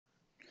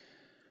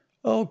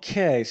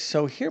Okay,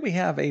 so here we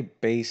have a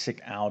basic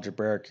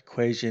algebraic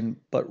equation,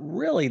 but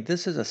really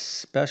this is a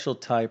special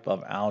type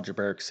of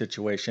algebraic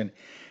situation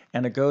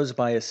and it goes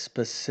by a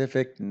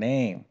specific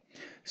name.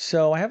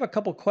 So I have a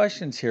couple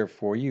questions here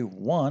for you.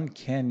 One,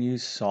 can you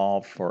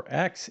solve for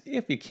x?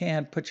 If you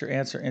can, put your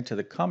answer into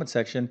the comment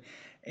section.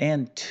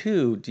 And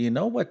two, do you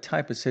know what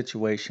type of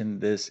situation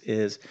this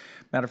is?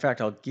 Matter of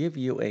fact, I'll give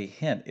you a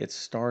hint. It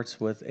starts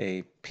with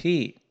a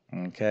P.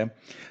 Okay,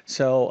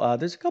 so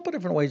there's a couple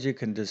different ways you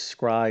can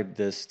describe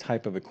this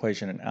type of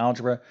equation in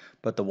algebra,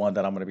 but the one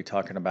that I'm going to be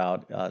talking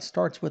about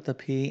starts with a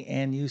P,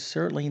 and you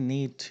certainly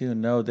need to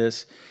know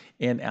this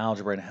in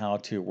algebra and how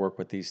to work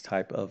with these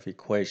type of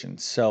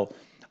equations. So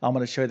I'm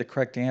going to show you the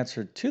correct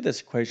answer to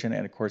this equation,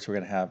 and of course we're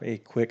going to have a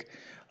quick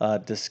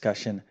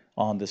discussion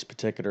on this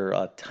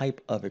particular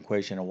type of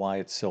equation and why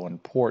it's so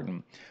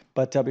important.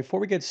 But before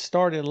we get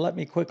started, let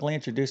me quickly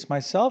introduce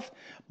myself.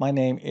 My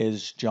name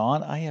is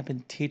John. I have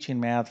been teaching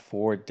math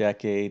for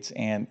decades,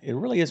 and it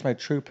really is my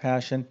true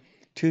passion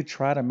to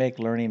try to make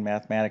learning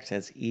mathematics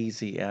as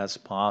easy as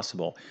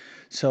possible.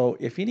 So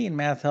if you need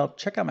math help,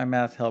 check out my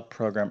math help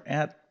program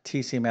at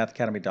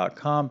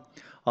tcmathacademy.com.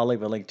 I'll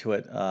leave a link to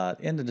it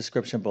in the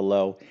description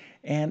below.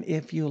 And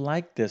if you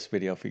like this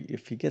video,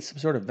 if you get some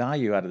sort of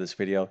value out of this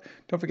video,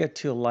 don't forget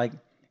to like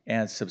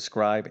and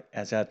subscribe,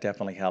 as that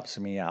definitely helps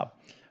me out.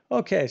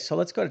 Okay, so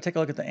let's go to take a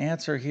look at the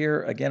answer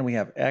here. Again, we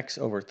have x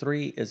over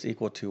 3 is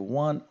equal to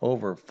 1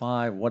 over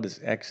 5. What is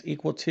x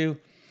equal to?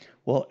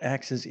 Well,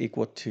 x is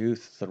equal to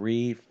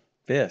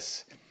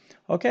 3/5.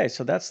 Okay,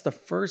 so that's the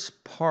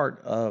first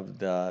part of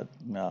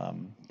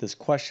this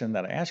question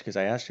that I asked, because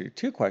I asked you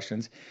two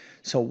questions.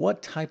 So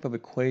what type of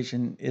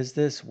equation is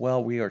this?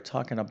 Well, we are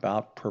talking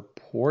about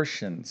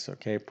proportions,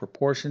 okay?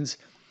 Proportions,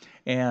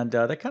 and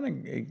that kind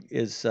of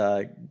is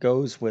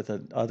goes with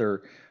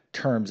other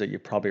terms that you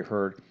probably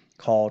heard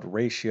called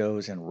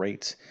ratios and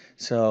rates.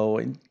 So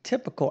in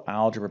typical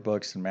algebra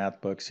books and math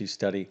books, you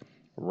study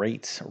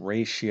rates,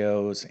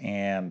 ratios,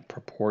 and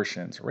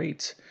proportions.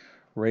 Rates,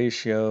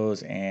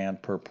 ratios, and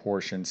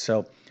proportions.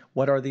 So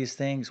what are these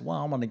things?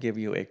 Well, I'm going to give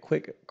you a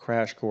quick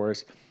crash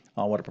course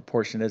on what a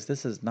proportion is.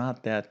 This is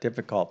not that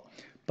difficult.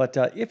 But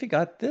if you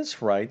got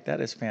this right, that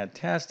is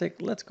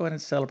fantastic. Let's go ahead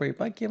and celebrate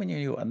by giving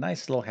you a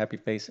nice little happy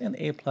face, an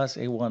A plus,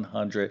 a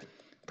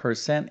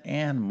 100%,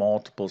 and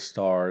multiple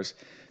stars.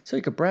 So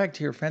you could brag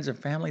to your friends and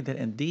family that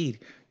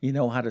indeed you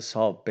know how to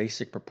solve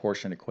basic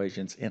proportion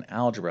equations in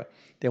algebra.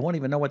 They won't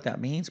even know what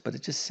that means, but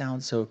it just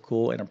sounds so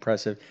cool and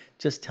impressive.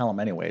 Just tell them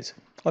anyways.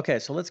 Okay,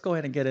 so let's go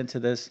ahead and get into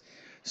this.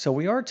 So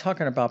we are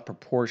talking about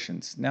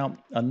proportions. Now,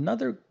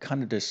 another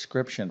kind of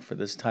description for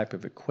this type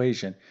of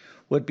equation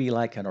would be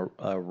like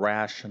a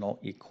rational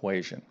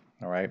equation.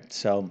 All right,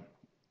 so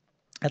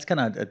that's kind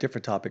of a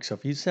different topic. So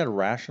if you said a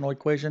rational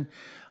equation,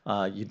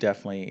 you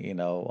definitely,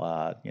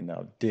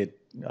 did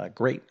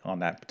great on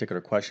that particular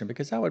question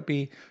because that would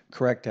be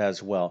correct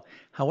as well.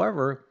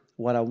 However,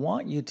 what I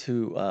want you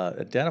to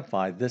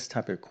identify this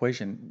type of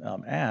equation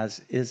as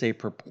is a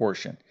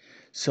proportion.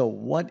 So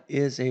what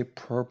is a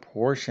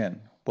proportion?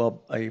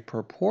 Well, a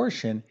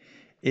proportion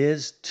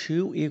is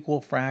two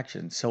equal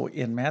fractions. So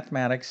in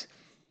mathematics,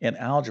 in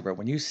algebra,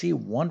 when you see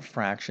one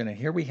fraction, and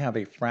here we have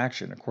a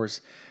fraction, of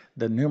course,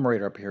 the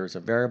numerator up here is a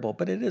variable,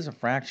 but it is a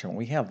fraction.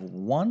 We have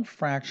one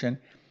fraction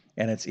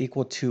and it's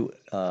equal to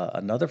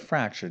another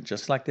fraction,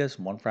 just like this,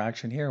 one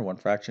fraction here,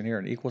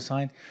 an equal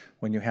sign.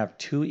 When you have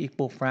two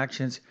equal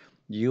fractions,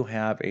 you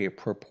have a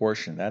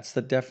proportion. That's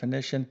the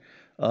definition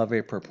of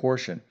a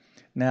proportion.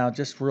 Now,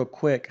 just real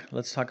quick,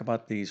 let's talk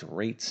about these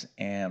rates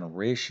and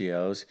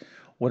ratios.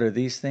 What are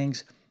these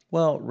things?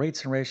 Well,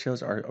 rates and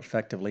ratios are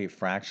effectively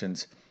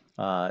fractions,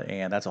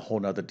 and that's a whole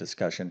nother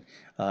discussion.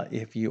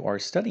 If you are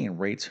studying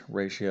rates,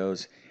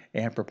 ratios,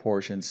 and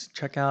proportions,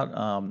 check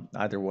out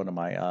either one of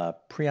my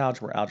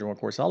pre-algebra, algebra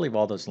course. I'll leave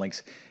all those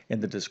links in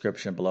the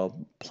description below.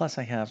 Plus,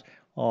 I have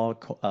all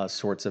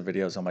sorts of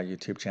videos on my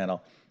YouTube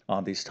channel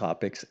on these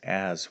topics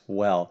as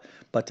well.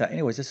 But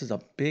anyways, this is a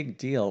big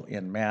deal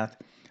in math.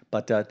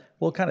 But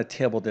we'll kind of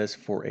table this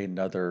for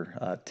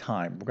another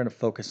time. We're going to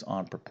focus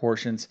on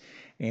proportions.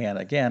 And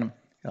again,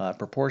 a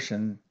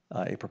proportion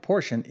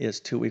is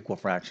two equal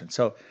fractions.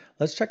 So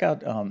let's check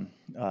out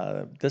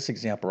this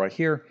example right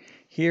here.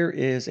 Here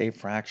is a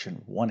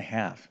fraction,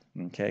 1/2.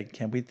 Okay,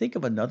 can we think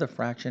of another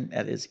fraction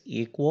that is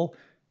equal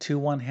to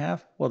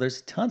 1/2? Well,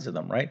 there's tons of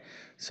them, right?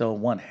 So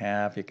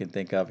 1/2, you can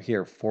think of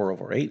here,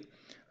 4/8,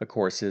 of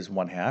course, is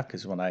 1/2,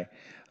 because when I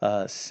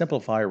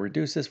simplify or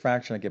reduce this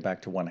fraction, I get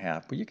back to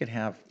 1/2. But you could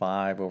have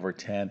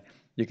 5/10,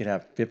 you could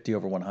have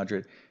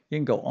 50/100. You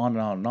can go on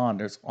and on and on.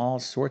 There's all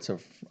sorts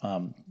of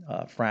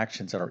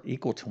fractions that are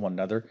equal to one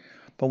another.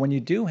 But when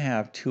you do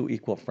have two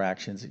equal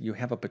fractions, you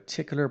have a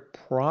particular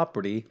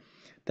property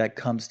that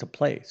comes to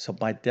play. So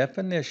by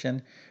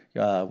definition,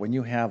 when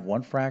you have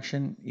one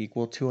fraction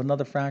equal to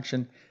another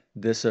fraction,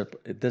 this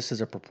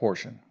is a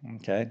proportion.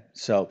 Okay,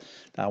 so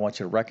I want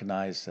you to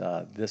recognize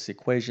this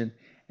equation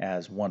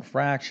as one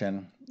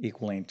fraction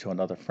equaling to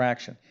another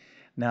fraction.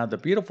 Now, the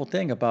beautiful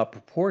thing about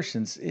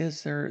proportions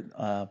is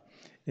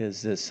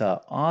is this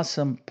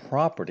awesome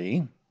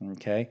property,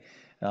 okay,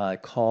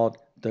 called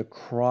the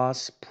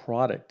cross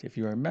product. If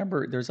you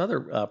remember, there's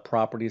other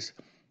properties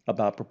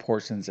about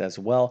proportions as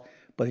well,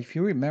 but if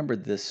you remember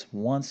this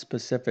one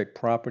specific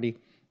property,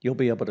 you'll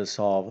be able to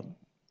solve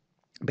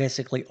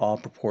basically all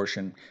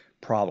proportion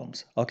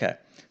problems. Okay,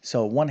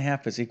 so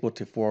 1/2 is equal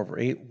to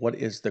 4/8. What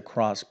is the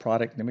cross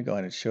product? Let me go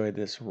ahead and show you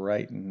this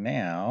right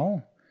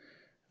now.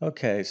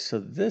 Okay, so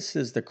this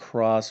is the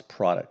cross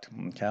product,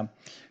 okay?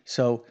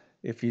 So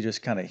if you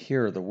just kind of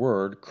hear the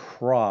word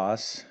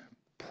cross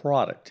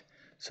product.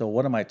 So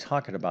what am I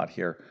talking about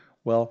here?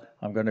 Well,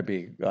 I'm going to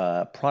be,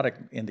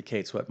 product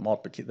indicates what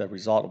the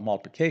result of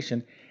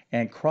multiplication,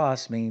 and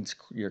cross means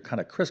you're kind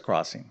of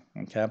crisscrossing,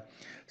 okay?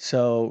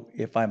 So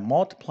if I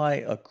multiply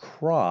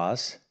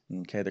across,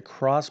 okay, the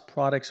cross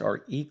products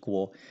are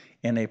equal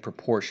in a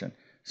proportion.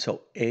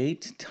 So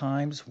 8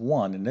 times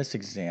 1 in this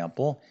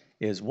example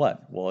is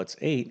what? Well, it's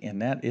 8,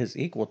 and that is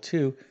equal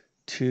to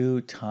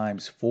 2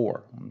 times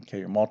 4. Okay,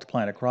 you're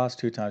multiplying across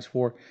 2 times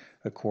 4,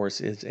 of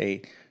course, is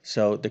 8.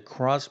 So the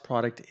cross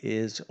product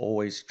is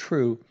always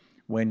true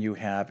when you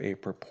have a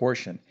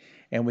proportion.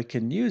 And we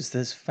can use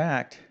this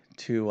fact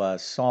to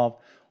solve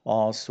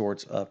all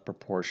sorts of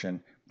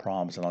proportion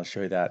problems, and I'll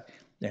show you that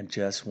in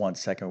just 1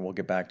 second. We'll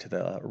get back to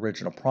the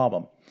original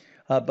problem.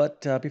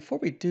 But before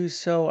we do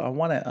so, I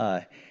want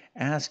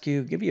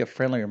to give you a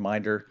friendly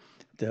reminder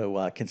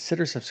to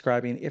consider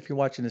subscribing if you're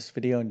watching this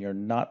video and you're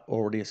not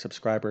already a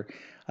subscriber.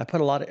 I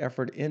put a lot of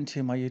effort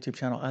into my YouTube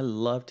channel. I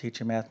love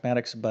teaching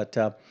mathematics, but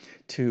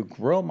to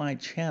grow my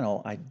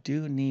channel, I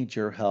do need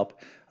your help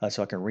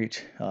so I can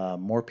reach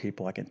more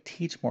people. I can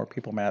teach more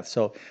people math.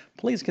 So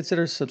please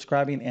consider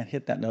subscribing and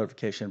hit that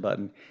notification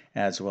button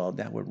as well.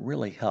 That would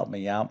really help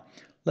me out.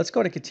 Let's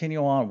go to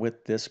continue on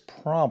with this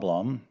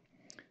problem.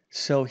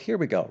 So here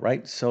we go,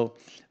 right? So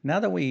now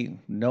that we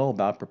know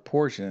about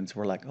proportions,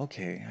 we're like,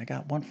 okay, I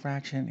got one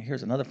fraction,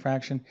 here's another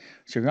fraction.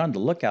 So you're on the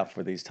lookout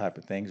for these type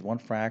of things, one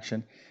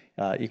fraction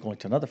equaling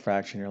to another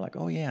fraction. You're like,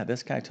 oh yeah,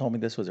 this guy told me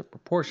this was a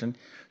proportion.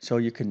 So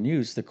you can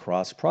use the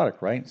cross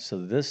product, right? So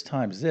this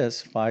times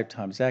this, 5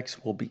 times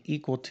x, will be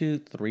equal to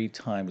 3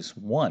 times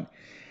 1.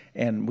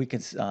 And we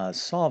can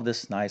solve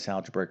this nice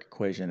algebraic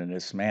equation in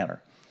this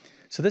manner.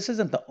 So this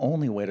isn't the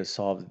only way to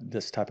solve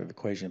this type of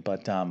equation,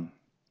 but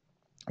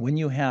when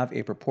you have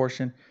a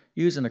proportion,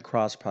 using a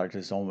cross product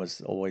is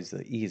almost always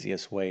the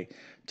easiest way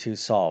to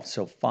solve.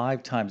 So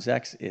 5 times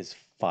x is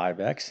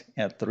 5x,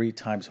 and 3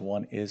 times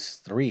 1 is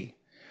 3.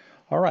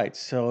 All right,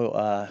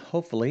 so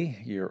hopefully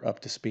you're up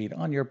to speed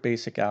on your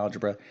basic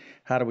algebra.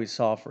 How do we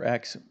solve for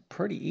x?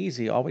 Pretty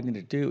easy. All we need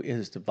to do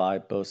is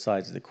divide both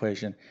sides of the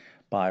equation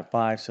by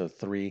 5. So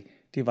 3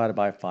 divided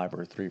by 5,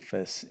 or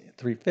 3/5.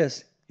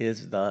 3/5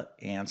 is the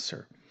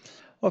answer.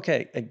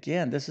 Okay,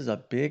 again, this is a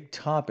big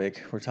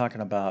topic. We're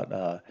talking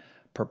about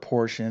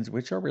proportions,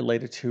 which are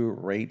related to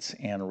rates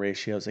and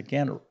ratios.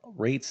 Again,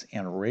 rates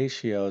and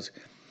ratios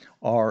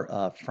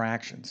are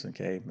fractions,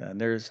 okay? And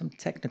there's some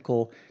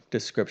technical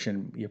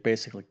description. You're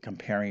basically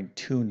comparing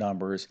two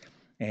numbers,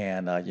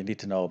 and you need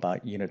to know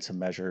about units of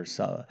measure.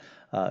 So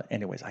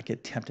anyways, I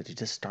get tempted to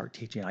just start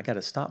teaching. I got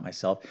to stop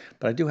myself,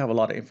 but I do have a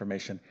lot of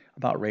information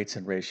about rates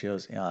and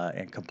ratios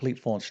and complete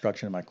full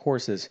instruction in my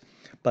courses.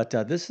 But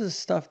this is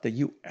stuff that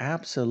you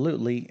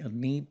absolutely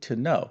need to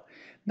know.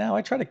 Now,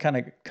 I try to kind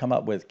of come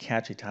up with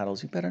catchy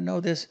titles. You better know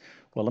this.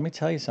 Well, let me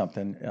tell you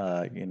something.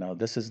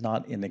 This is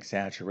not an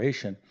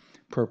exaggeration.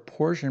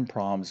 Proportion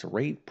problems,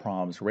 rate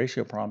problems,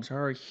 ratio problems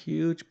are a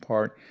huge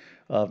part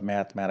of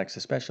mathematics,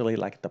 especially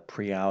like at the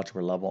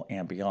pre-algebra level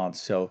and beyond.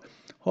 So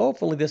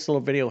hopefully this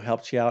little video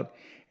helps you out.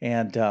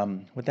 And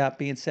with that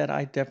being said,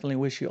 I definitely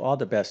wish you all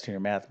the best in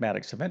your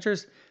mathematics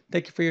adventures.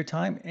 Thank you for your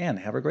time and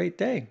have a great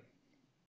day.